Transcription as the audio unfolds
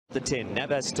The 10,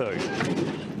 Navas 2.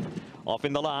 Off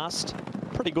in the last.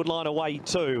 Pretty good line away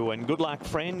too, and Good Luck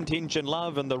Friend, Hinge and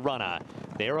Love and the runner.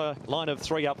 They're a line of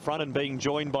three up front and being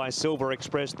joined by Silver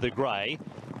Express, the grey.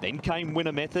 Then came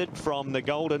Winner Method from the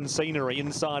Golden Scenery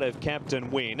inside of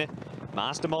Captain Win.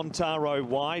 Master Montaro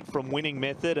wide from Winning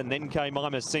Method, and then came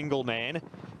I'm a Single Man.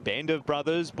 Band of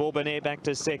Brothers, Bourbonnais back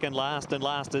to second last, and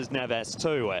last is Navas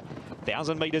 2.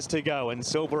 1,000 metres to go, and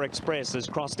Silver Express has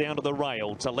crossed down to the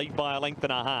rail to lead by a length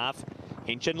and a half.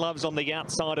 Hinch and Love's on the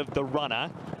outside of the runner,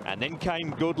 and then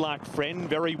came Good Luck Friend.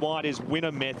 Very wide is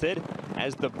Winner Method,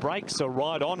 as the brakes are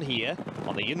right on here.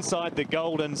 On the inside, the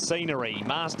Golden Scenery,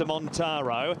 Master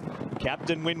Montaro,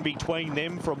 Captain Win between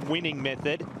them from Winning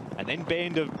Method, and then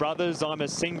Band of Brothers, I'm a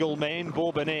Single Man,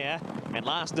 Bourbonnais, and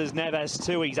last is Navas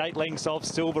 2. He's 8 lengths off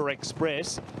Silver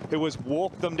Express, who has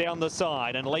walked them down the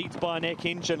side and leads by a neck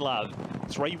Hinch and Love.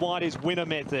 3 wide is Winner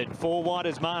Method, 4 wide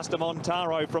is Master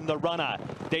Montaro from the runner,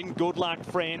 then Good Luck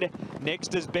Friend.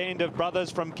 Next is Band of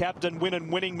Brothers from Captain Win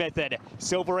and Winning Method.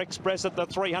 Silver Express at the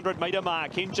 300-metre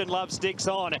mark. Hinch and Love sticks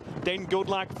on. Then Good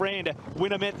Luck Friend.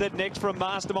 Winner Method next from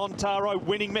Master Montaro.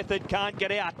 Winning Method can't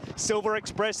get out. Silver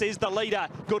Express is the leader.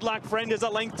 Good Luck Friend is a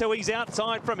length to his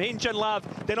outside from Hinch and Love.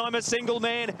 Then I'm a Single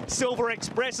Man. Silver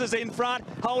Express is in front,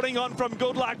 holding on from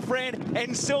Good Luck Friend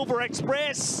and Silver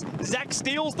Express. Zach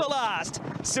steals the last.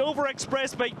 Silver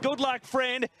Express beat Good Luck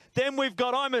Friend. Then we've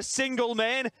got I'm a Single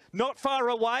Man. Not far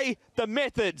away, the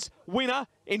Methods. Winner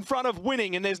in front of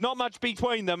Winning, and there's not much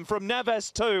between them from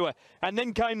Navas 2. And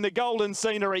then came the Golden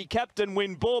Scenery, Captain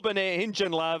Win, Bourbonnais, Hinch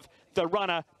and Love, the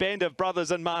runner, Band of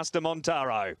Brothers and Master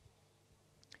Montaro.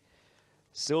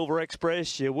 Silver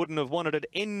Express, you wouldn't have wanted it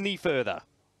any further.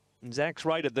 And Zach's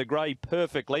rated the grey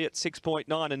perfectly at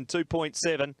 6.9 and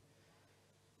 2.7.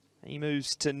 He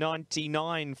moves to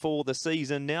 99 for the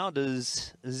season now,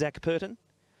 does Zach Purton.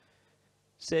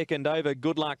 Second over,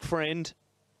 Good Luck Friend.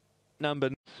 Number...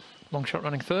 Long shot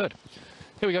running third.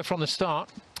 Here we go from the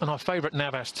start. And our favourite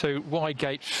Navas 2, wide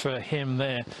gate for him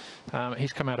there.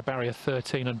 He's come out of barrier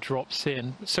 13 and drops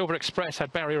in. Silver Express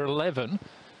had barrier 11.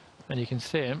 And you can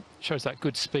see him, shows that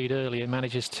good speed early and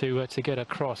manages to get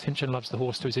across. Hinch and Loves the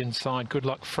horse to his inside. Good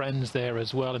Luck Friends there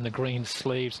as well in the green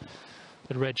sleeves.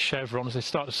 The red chevrons, they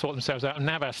start to sort themselves out. And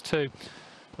Navas 2,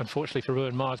 unfortunately for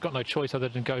Ruin Mars, got no choice other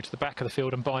than go to the back of the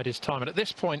field and bide his time. And at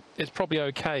this point, it's probably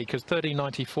okay, because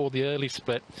 13.94 the early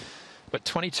split, but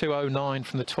 22.09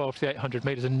 from the 12 to the 800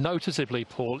 metres. And noticeably,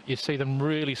 Paul, you see them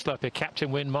really slow up here.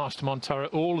 Captain Win, Master Montaro,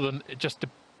 all of them, just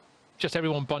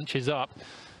everyone bunches up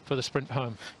for the sprint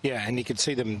home. Yeah, and you can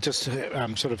see them just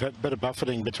sort of a bit of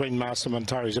buffeting between Master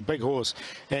Montaro, he's a big horse,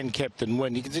 and Captain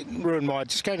Win. You can see Ruin Wide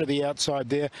just going to the outside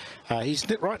there. He's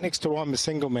right next to I'm a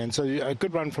Single Man, so a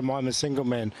good run from I'm a Single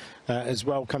Man as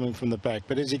well coming from the back.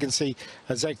 But as you can see,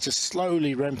 Zach just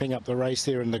slowly ramping up the race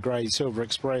there in the grey Silver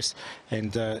Express,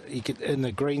 and in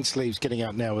the green sleeves getting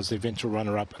out now as the eventual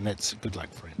runner-up, and that's Good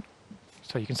Luck Friend.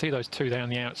 So you can see those two down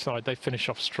the outside, they finish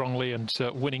off strongly, and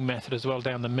Winning Method as well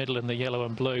down the middle in the yellow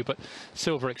and blue. But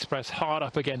Silver Express hard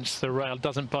up against the rail,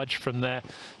 doesn't budge from there,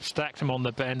 stacked him on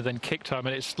the bend, then kicked home.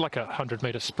 And it's like a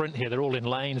 100-metre sprint here. They're all in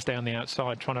lanes down the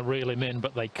outside trying to reel him in,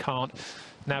 but they can't.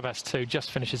 Navas 2 just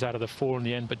finishes out of the 4 in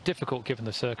the end, but difficult given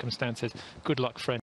the circumstances. Good Luck Friend.